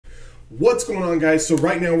What's going on, guys? So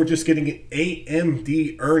right now we're just getting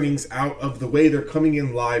AMD earnings out of the way. They're coming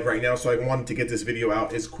in live right now, so I wanted to get this video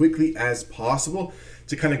out as quickly as possible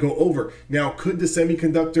to kind of go over. Now, could the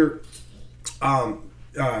semiconductor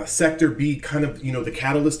sector be kind of, the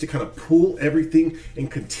catalyst to kind of pull everything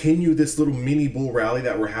and continue this little mini bull rally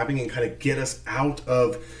that we're having and kind of get us out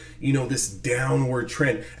of this downward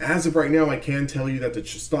trend? As of right now, I can tell you that the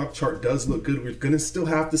stock chart does look good. We're going to still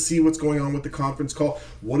have to see what's going on with the conference call.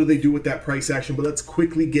 What do they do with that price action? But let's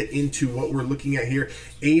quickly get into what we're looking at here.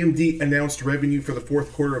 AMD announced revenue for the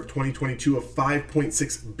fourth quarter of 2022 of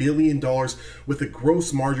 $5.6 billion with a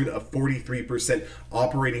gross margin of 43%,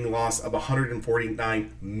 operating loss of $149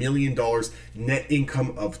 million, net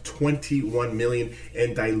income of $21 million,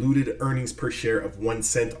 and diluted earnings per share of 1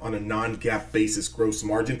 cent on a non-GAAP basis. Gross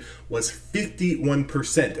margin was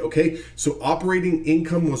 51%. Okay, so operating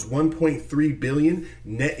income was 1.3 billion,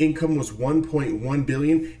 net income was 1.1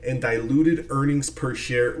 billion, and diluted earnings per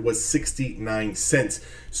share was 69 cents.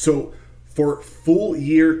 So for full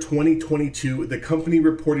year 2022, the company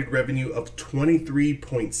reported revenue of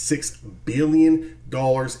 $23.6 billion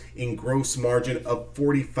in gross margin of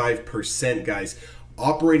 45%, guys.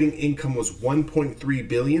 Operating income was 1.3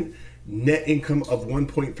 billion, net income of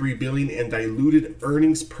 1.3 billion, and diluted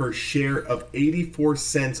earnings per share of 84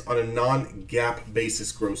 cents on a non-GAAP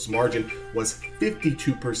basis. Gross margin was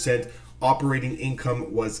 52%. Operating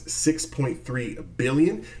income was 6.3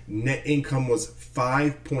 billion, net income was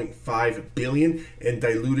 5.5 billion, and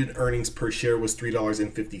diluted earnings per share was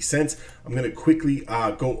 $3.50. I'm going to quickly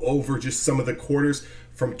go over just some of the quarters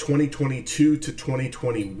from 2022 to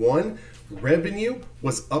 2021. Revenue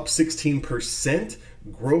was up 16%.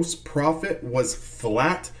 Gross profit was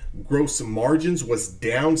flat. Gross margins was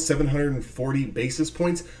down 740 basis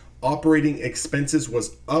points. Operating expenses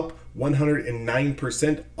was up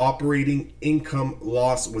 109%. Operating income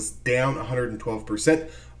loss was down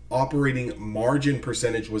 112%. Operating margin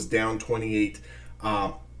percentage was down 28%.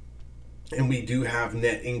 And we do have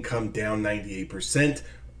net income down 98%.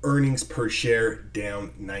 Earnings per share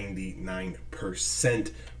down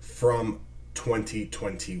 99% from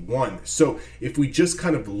 2021. So if we just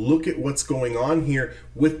kind of look at what's going on here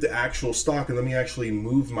with the actual stock, and let me actually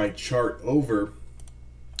move my chart over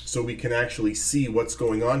so we can actually see what's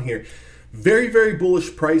going on here. Very, very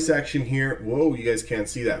bullish price action here. Whoa, you guys can't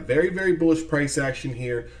see that. Very, very bullish price action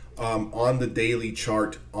here on the daily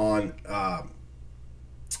chart on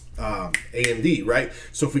AMD, right?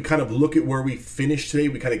 So if we kind of look at where we finished today,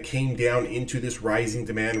 we kind of came down into this rising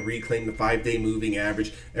demand, reclaimed the 5-day moving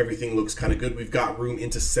average. Everything looks kind of good. We've got room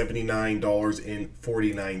into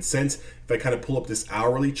 $79.49. If I kind of pull up this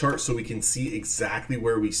hourly chart so we can see exactly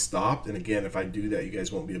where we stopped. And again, if I do that, you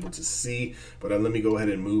guys won't be able to see, but let me go ahead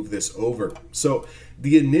and move this over. So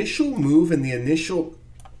the initial move and the initial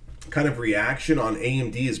kind of reaction on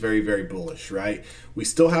AMD is very, very bullish, right? We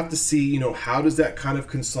still have to see, how does that kind of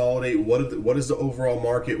consolidate? What does the overall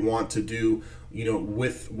market want to do,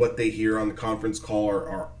 with what they hear on the conference call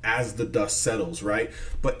or as the dust settles, right?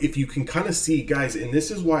 But if you can kind of see, guys, and this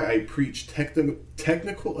is why I preach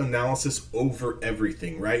technical analysis over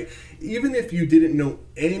everything, right? Even if you didn't know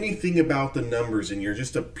anything about the numbers and you're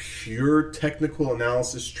just a pure technical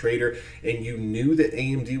analysis trader and you knew that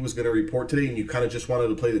AMD was going to report today and you kind of just wanted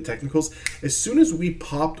to play the technicals, as soon as we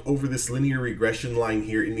popped over this linear regression line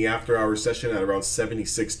here in the after hours session at around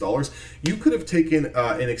 $76, you could have taken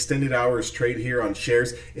an extended hours trade here on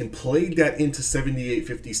shares and played that into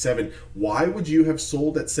 78.57. Why would you have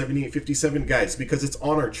sold at 78.57, guys? Because it's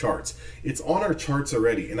on our charts. It's on our charts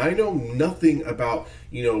already. And I know nothing about,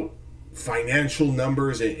 financial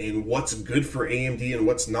numbers and what's good for AMD and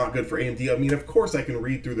what's not good for AMD. I mean, of course I can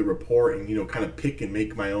read through the report and kind of pick and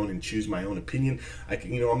make my own and choose my own opinion. I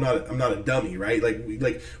can, I'm not a dummy, right?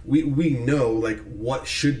 We know what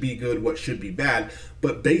should be good, what should be bad.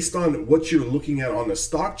 But based on what you're looking at on the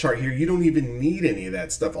stock chart here, you don't even need any of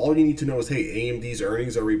that stuff. All you need to know is, hey, AMD's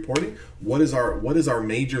earnings are reporting. What is our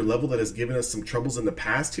major level that has given us some troubles in the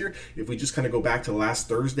past here? If we just kind of go back to last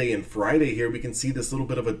Thursday and Friday here, we can see this little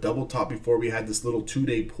bit of a double top before we had this little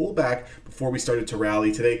 2-day pullback before we started to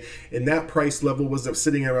rally today. And that price level was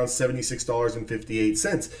sitting at around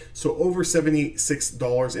 $76.58. So over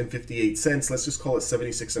 $76.58, let's just call it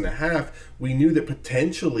 76.5. We knew that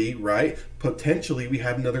potentially, right? Potentially we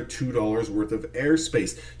had another $2 worth of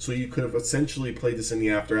airspace. So you could have essentially played this in the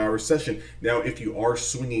after hours session. Now, if you are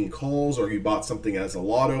swinging calls or you bought something as a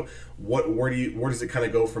lotto, where does it kind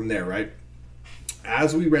of go from there, right?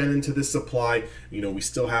 As we ran into this supply, you know, we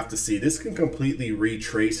still have to see this can completely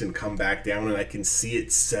retrace and come back down, and I can see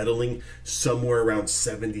it settling somewhere around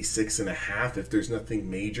 76.5 if there's nothing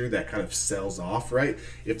major that kind of sells off, right?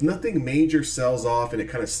 If nothing major sells off and it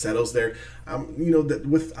kind of settles there, you know, that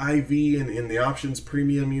with IV and in the options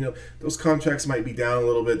premium, you know, those contracts might be down a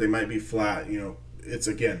little bit, they might be flat, you know. It's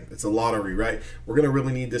a lottery, right? We're going to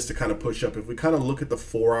really need this to kind of push up. If we kind of look at the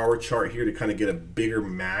 4-hour chart here to kind of get a bigger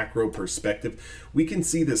macro perspective, we can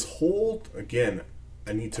see this whole, again,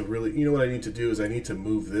 I need to really, you know what I need to do is I need to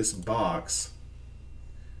move this box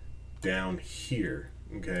down here,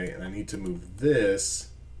 okay? And I need to move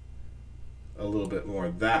this a little bit more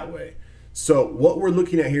that way. So what we're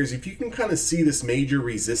looking at here is if you can kind of see this major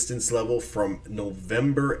resistance level from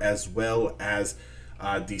November as well as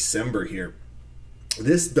December here.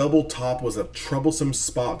 This double top was a troublesome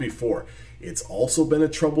spot before. It's also been a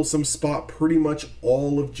troublesome spot pretty much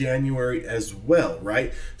all of January as well,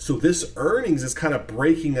 right? So this earnings is kind of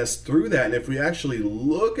breaking us through that. And if we actually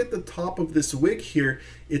look at the top of this wick here,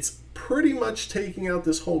 it's pretty much taking out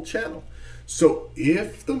this whole channel. So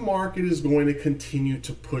if the market is going to continue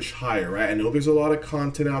to push higher, right? I know there's a lot of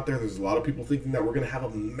content out there. There's a lot of people thinking that we're going to have a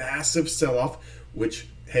massive sell-off, which,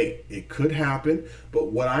 hey, it could happen.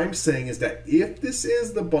 But what I'm saying is that if this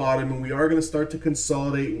is the bottom and we are going to start to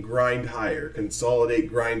consolidate and grind higher,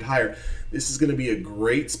 this is going to be a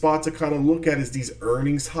great spot to kind of look at as these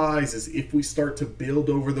earnings highs. Is if we start to build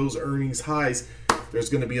over those earnings highs, there's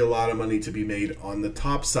going to be a lot of money to be made on the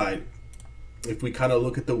top side. If we kind of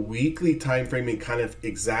look at the weekly time frame and kind of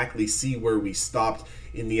exactly see where we stopped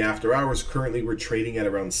in the after hours, currently we're trading at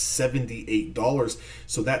around $78.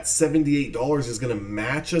 So that $78 is going to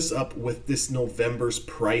match us up with this November's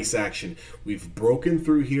price action. We've broken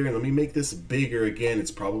through here, and let me make this bigger again.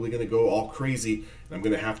 It's probably going to go all crazy. I'm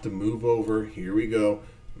going to have to move over. Here we go.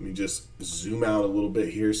 Let me just zoom out a little bit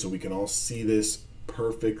here so we can all see this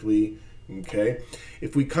perfectly. Okay,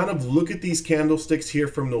 if we kind of look at these candlesticks here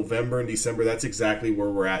from November and December, that's exactly where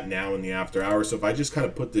we're at now in the after hours. So if I just kind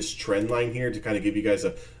of put this trend line here to kind of give you guys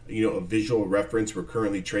a, you know, a visual reference, we're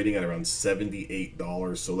currently trading at around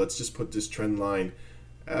 $78. So let's just put this trend line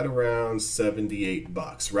at around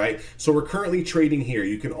 $78, right? So we're currently trading here.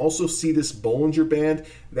 You can also see this Bollinger Band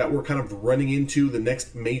that we're kind of running into. The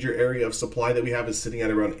next major area of supply that we have is sitting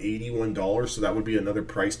at around $81. So that would be another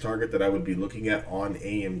price target that I would be looking at on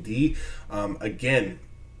AMD. Again,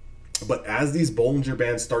 but as these Bollinger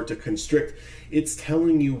Bands start to constrict, it's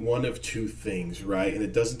telling you one of two things, right? And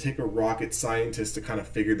it doesn't take a rocket scientist to kind of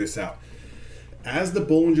figure this out. As the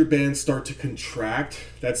Bollinger Bands start to contract,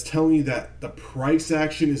 that's telling you that the price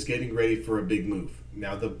action is getting ready for a big move.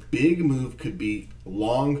 Now, the big move could be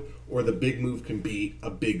long, or the big move can be a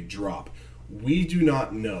big drop. We do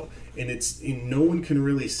not know, and no one can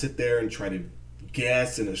really sit there and try to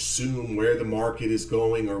guess and assume where the market is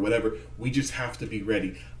going or whatever. We just have to be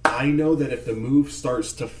ready. I know that if the move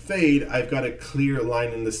starts to fade, I've got a clear line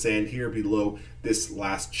in the sand here below this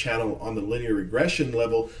last channel on the linear regression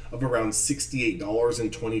level of around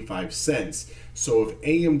 $68.25. So if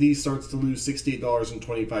AMD starts to lose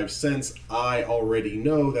 $68.25, I already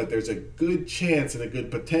know that there's a good chance and a good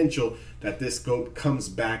potential that this comes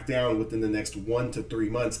back down within the next 1 to 3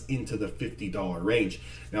 months into the $50 range.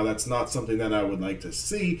 Now, that's not something that I would like to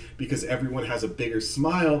see, because everyone has a bigger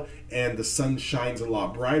smile and the sun shines a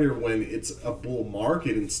lot brighter when it's a bull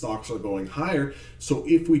market and stocks are going higher. So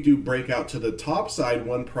if we do break out to the top side,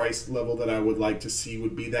 one price level that I would like to see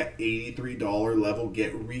would be that $83 level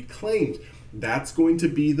get reclaimed. That's going to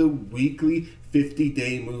be the weekly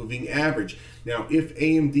 50-day moving average. Now, if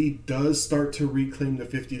AMD does start to reclaim the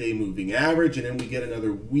 50-day moving average, and then we get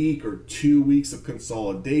another week or 2 weeks of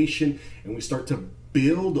consolidation, and we start to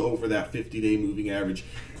build over that 50-day moving average,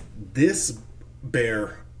 this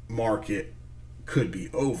bear market could be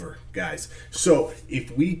over, guys. So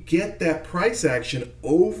if we get that price action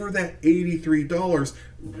over that $83,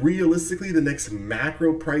 realistically, the next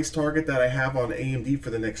macro price target that I have on AMD for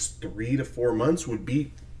the next 3 to 4 months would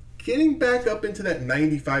be getting back up into that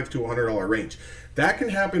 $95 to $100 range. That can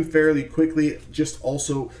happen fairly quickly. Just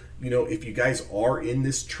also, you know, if you guys are in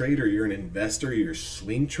this trade or you're an investor, you're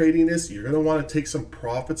swing trading this, you're going to want to take some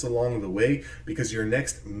profits along the way, because your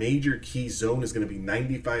next major key zone is going to be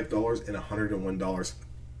 $95 and $101.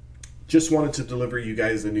 Just wanted to deliver you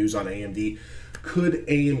guys the news on AMD. Could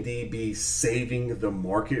AMD be saving the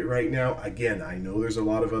market right now? Again, I know there's a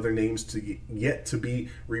lot of other names to yet to be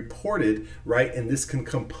reported, right? And this can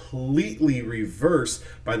completely reverse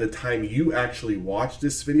by the time you actually watch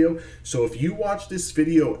this video. So if you watch this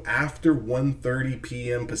video after 1:30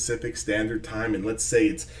 p.m. Pacific Standard Time, and let's say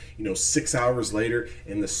it's 6 hours later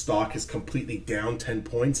and the stock is completely down 10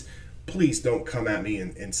 points, please don't come at me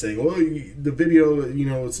and saying, oh, the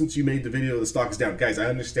video, since you made the video, the stock is down. Guys, I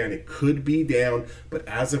understand it could be down, but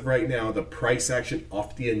as of right now, the price action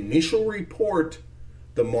off the initial report,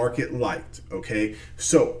 the market liked, okay?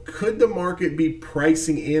 So could the market be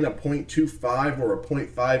pricing in a 0.25 or a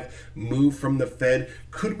 0.5 move from the Fed?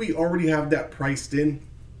 Could we already have that priced in?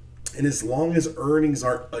 And as long as earnings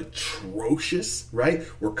are atrocious, right,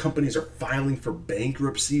 where companies are filing for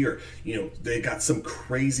bankruptcy or, they got some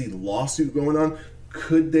crazy lawsuit going on,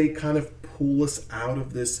 could they kind of pull us out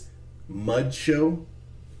of this mud show?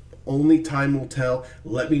 Only time will tell.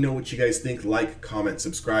 Let me know what you guys think. Like, comment,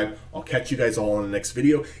 subscribe. I'll catch you guys all on the next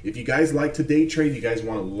video. If you guys like to day trade, you guys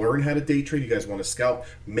want to learn how to day trade, you guys want to scalp,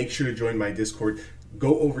 make sure to join my Discord.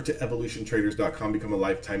 Go over to evolutiontraders.com, become a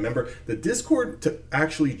lifetime member. The Discord to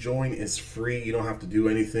actually join is free. You don't have to do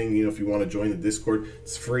anything. If you want to join the Discord,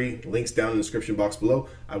 it's free. Links down in the description box below.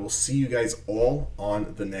 I will see you guys all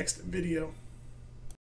on the next video.